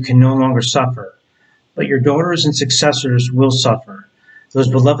 where you can no longer suffer, but your daughters and successors will suffer,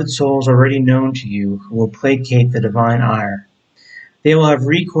 those beloved souls already known to you who will placate the divine ire. They will have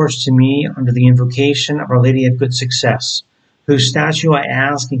recourse to me under the invocation of Our Lady of Good Success, whose statue I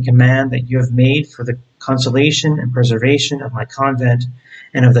ask and command that you have made for the consolation and preservation of my convent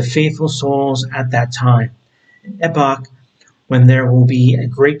and of the faithful souls at that time, an epoch when there will be a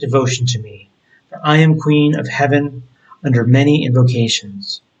great devotion to me, for I am Queen of Heaven under many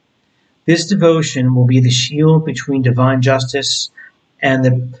invocations. This devotion will be the shield between divine justice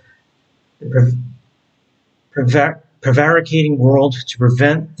and the prevaricating world to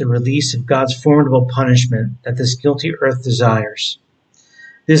prevent the release of God's formidable punishment that this guilty earth desires.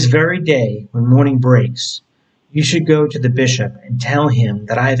 This very day, when morning breaks, you should go to the bishop and tell him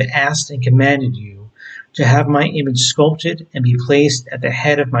that I have asked and commanded you to have my image sculpted and be placed at the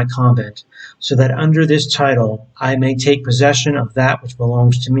head of my convent, so that under this title I may take possession of that which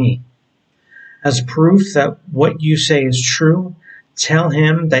belongs to me. As proof that what you say is true, tell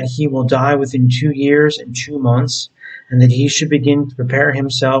him that he will die within 2 years and 2 months, and that he should begin to prepare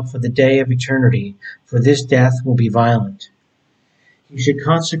himself for the day of eternity, for this death will be violent. He should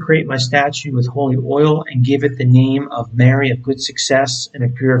consecrate my statue with holy oil and give it the name of Mary of Good Success and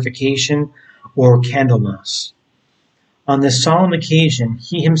of Purification, or Candlemas. On this solemn occasion,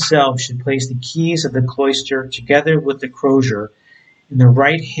 he himself should place the keys of the cloister together with the crozier in the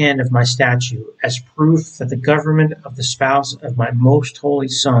right hand of my statue, as proof that the government of the spouse of my most holy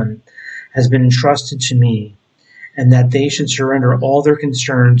Son has been entrusted to me, and that they should surrender all their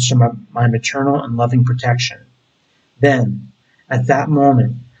concerns to my maternal and loving protection. Then, at that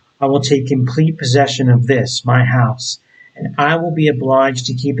moment, I will take complete possession of this, my house, and I will be obliged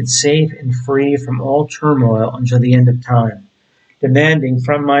to keep it safe and free from all turmoil until the end of time, demanding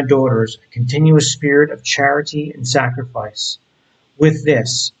from my daughters a continuous spirit of charity and sacrifice. With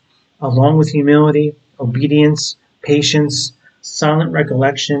this, along with humility, obedience, patience, silent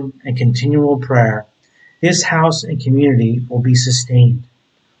recollection, and continual prayer, this house and community will be sustained.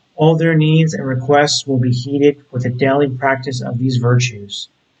 All their needs and requests will be heeded with a daily practice of these virtues.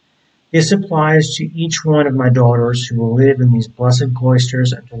 This applies to each one of my daughters who will live in these blessed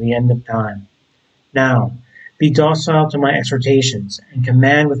cloisters until the end of time. Now, be docile to my exhortations, and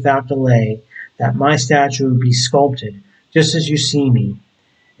command without delay that my statue be sculpted just as you see me,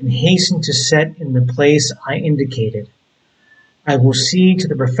 and hasten to set in the place I indicated. I will see to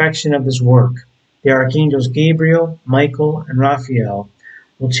the perfection of this work. The archangels Gabriel, Michael, and Raphael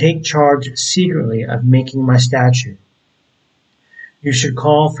will take charge secretly of making my statue. You should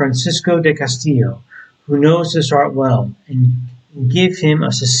call Francisco de Castillo, who knows this art well, and give him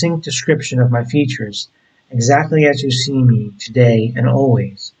a succinct description of my features, exactly as you see me today and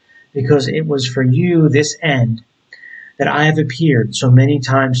always, because it was for you this end that I have appeared so many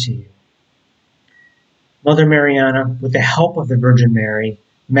times to you. Mother Mariana, with the help of the Virgin Mary,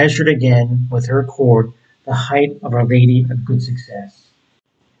 measured again with her cord the height of Our Lady of Good Success.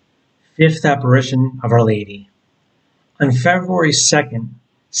 Fifth Apparition of Our Lady. On February 2nd,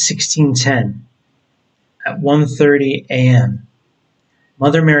 1610, at 1:30 a.m.,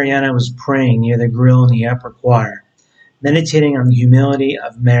 Mother Mariana was praying near the grill in the upper choir, meditating on the humility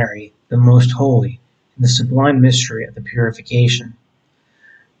of Mary, the Most Holy, and the sublime mystery of the Purification.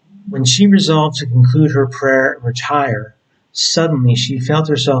 When she resolved to conclude her prayer and retire, suddenly she felt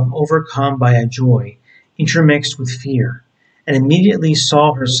herself overcome by a joy intermixed with fear, and immediately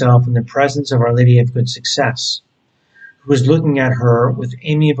saw herself in the presence of Our Lady of Good Success, who was looking at her with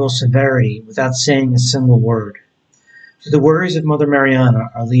amiable severity without saying a single word. To the worries of Mother Mariana,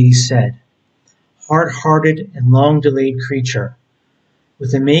 Our Lady said, "Hard-hearted and long-delayed creature,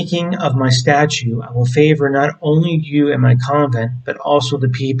 with the making of my statue, I will favor not only you and my convent, but also the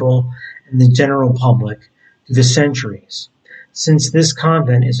people and the general public through the centuries. Since this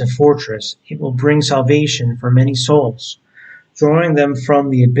convent is a fortress, it will bring salvation for many souls, drawing them from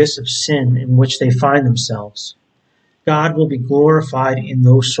the abyss of sin in which they find themselves. God will be glorified in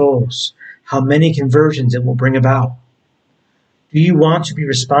those souls. How many conversions it will bring about! Do you want to be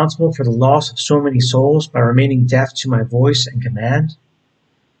responsible for the loss of so many souls by remaining deaf to my voice and command?"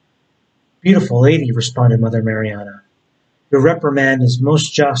 "Beautiful lady," responded Mother Mariana, "your reprimand is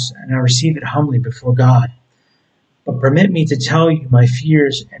most just, and I receive it humbly before God. But permit me to tell you my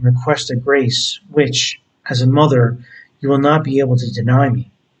fears and request a grace which, as a mother, you will not be able to deny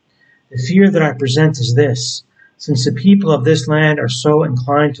me. The fear that I present is this: since the people of this land are so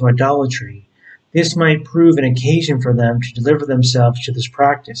inclined to idolatry, this might prove an occasion for them to deliver themselves to this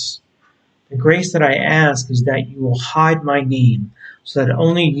practice. The grace that I ask is that you will hide my name, so that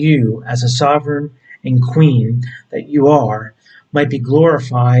only you, as a sovereign and queen that you are, might be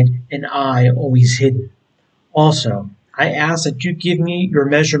glorified, and I always hidden. Also, I ask that you give me your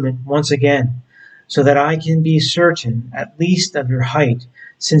measurement once again, so that I can be certain at least of your height,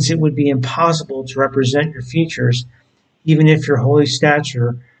 since it would be impossible to represent your features, even if your holy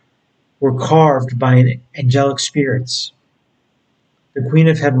stature were carved by angelic spirits." The Queen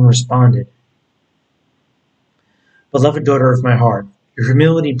of Heaven responded, "Beloved daughter of my heart, your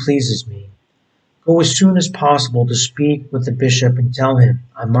humility pleases me. Go as soon as possible to speak with the bishop and tell him,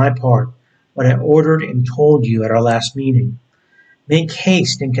 on my part, what I ordered and told you at our last meeting. Make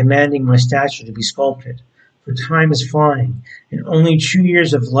haste in commanding my statue to be sculpted, for time is flying, and only 2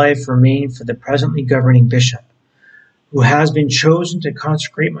 years of life remain for the presently governing bishop, who has been chosen to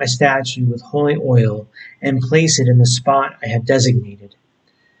consecrate my statue with holy oil and place it in the spot I have designated.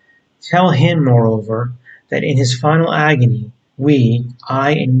 Tell him, moreover, that in his final agony, we,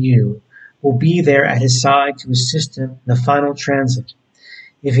 I and you, will be there at his side to assist him in the final transit.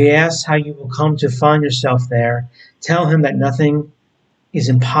 If he asks how you will come to find yourself there, tell him that nothing is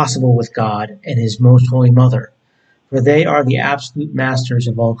impossible with God and his most holy mother, for they are the absolute masters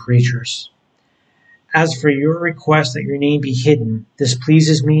of all creatures. As for your request that your name be hidden, this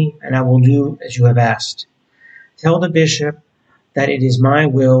pleases me, and I will do as you have asked. Tell the bishop that it is my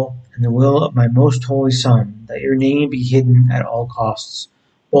will and the will of my most holy Son that your name be hidden at all costs,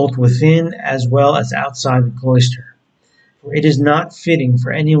 both within as well as outside the cloister. For it is not fitting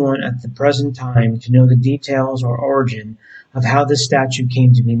for anyone at the present time to know the details or origin of how this statue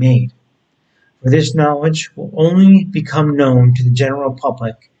came to be made. For this knowledge will only become known to the general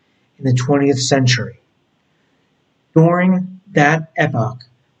public in the 20th century. During that epoch,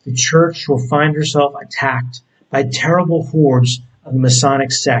 the Church will find herself attacked by terrible hordes of the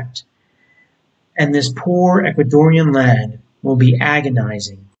Masonic sect, and this poor Ecuadorian lad will be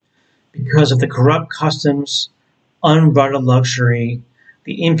agonizing because of the corrupt customs, unbridled luxury,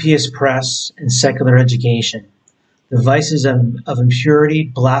 the impious press, and secular education. The vices of impurity,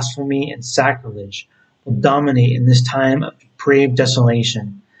 blasphemy, and sacrilege will dominate in this time of depraved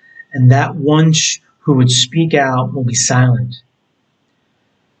desolation, and that one who would speak out will be silent.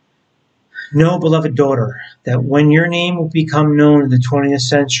 Know, beloved daughter, that when your name will become known in the 20th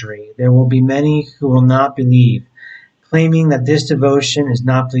century, there will be many who will not believe, claiming that this devotion is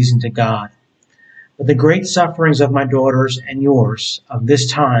not pleasing to God. But the great sufferings of my daughters and yours of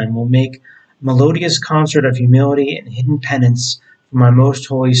this time will make a melodious concert of humility and hidden penance for my most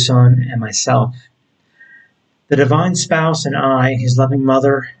holy Son and myself. The divine spouse and I, his loving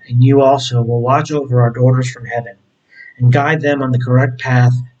mother, and you also will watch over our daughters from heaven and guide them on the correct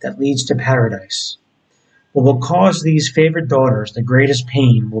path that leads to paradise. What will cause these favored daughters the greatest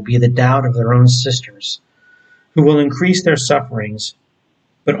pain will be the doubt of their own sisters, who will increase their sufferings,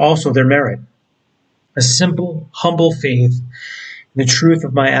 but also their merit. A simple, humble faith in the truth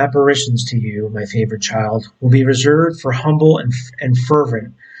of my apparitions to you, my favored child, will be reserved for humble and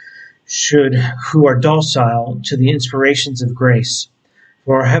fervent who are docile to the inspirations of grace.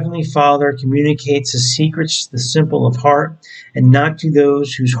 For our Heavenly Father communicates His secrets to the simple of heart, and not to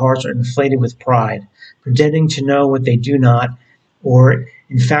those whose hearts are inflated with pride, pretending to know what they do not, or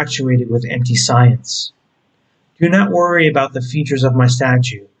infatuated with empty science. Do not worry about the features of my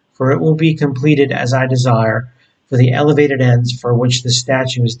statue, for it will be completed as I desire, for the elevated ends for which the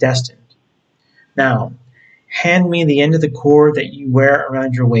statue is destined. Now, hand me the end of the cord that you wear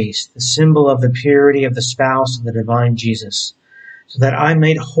around your waist, the symbol of the purity of the spouse of the divine Jesus, so that I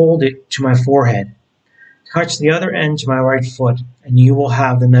may hold it to my forehead. Touch the other end to my right foot, and you will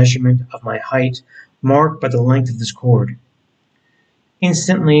have the measurement of my height marked by the length of this cord.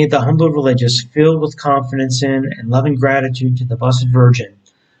 Instantly, the humble religious, filled with confidence in and loving gratitude to the Blessed Virgin,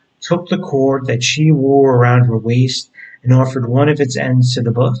 took the cord that she wore around her waist and offered one of its ends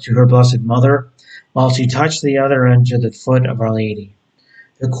to her Blessed Mother, while she touched the other end to the foot of Our Lady.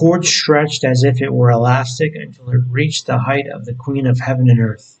 The cord stretched as if it were elastic until it reached the height of the Queen of Heaven and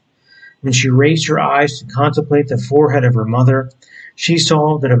Earth. When she raised her eyes to contemplate the forehead of her mother, she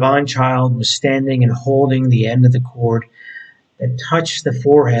saw the divine child was standing and holding the end of the cord that touched the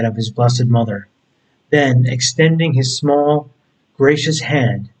forehead of his Blessed Mother. Then, extending his small, gracious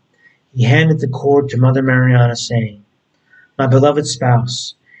hand, he handed the cord to Mother Mariana, saying, "My beloved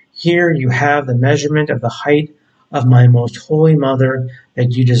spouse, here you have the measurement of the height of my most holy Mother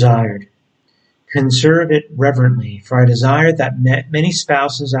that you desired. Conserve it reverently, for I desire that many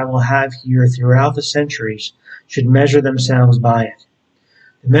spouses I will have here throughout the centuries should measure themselves by it.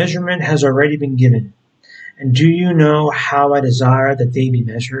 The measurement has already been given, and do you know how I desire that they be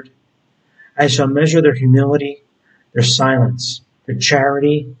measured? I shall measure their humility, their silence, their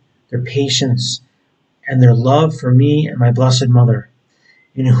charity, their patience, and their love for me and my Blessed Mother,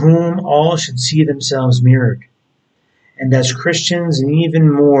 in whom all should see themselves mirrored. And as Christians, and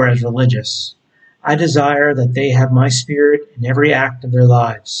even more as religious, I desire that they have my spirit in every act of their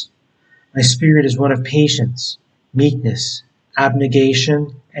lives. My spirit is one of patience, meekness,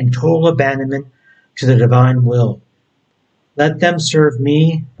 abnegation, and total abandonment to the divine will. Let them serve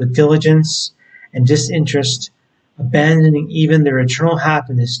me with diligence and disinterest, abandoning even their eternal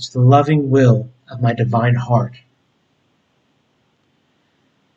happiness to the loving will of my divine heart."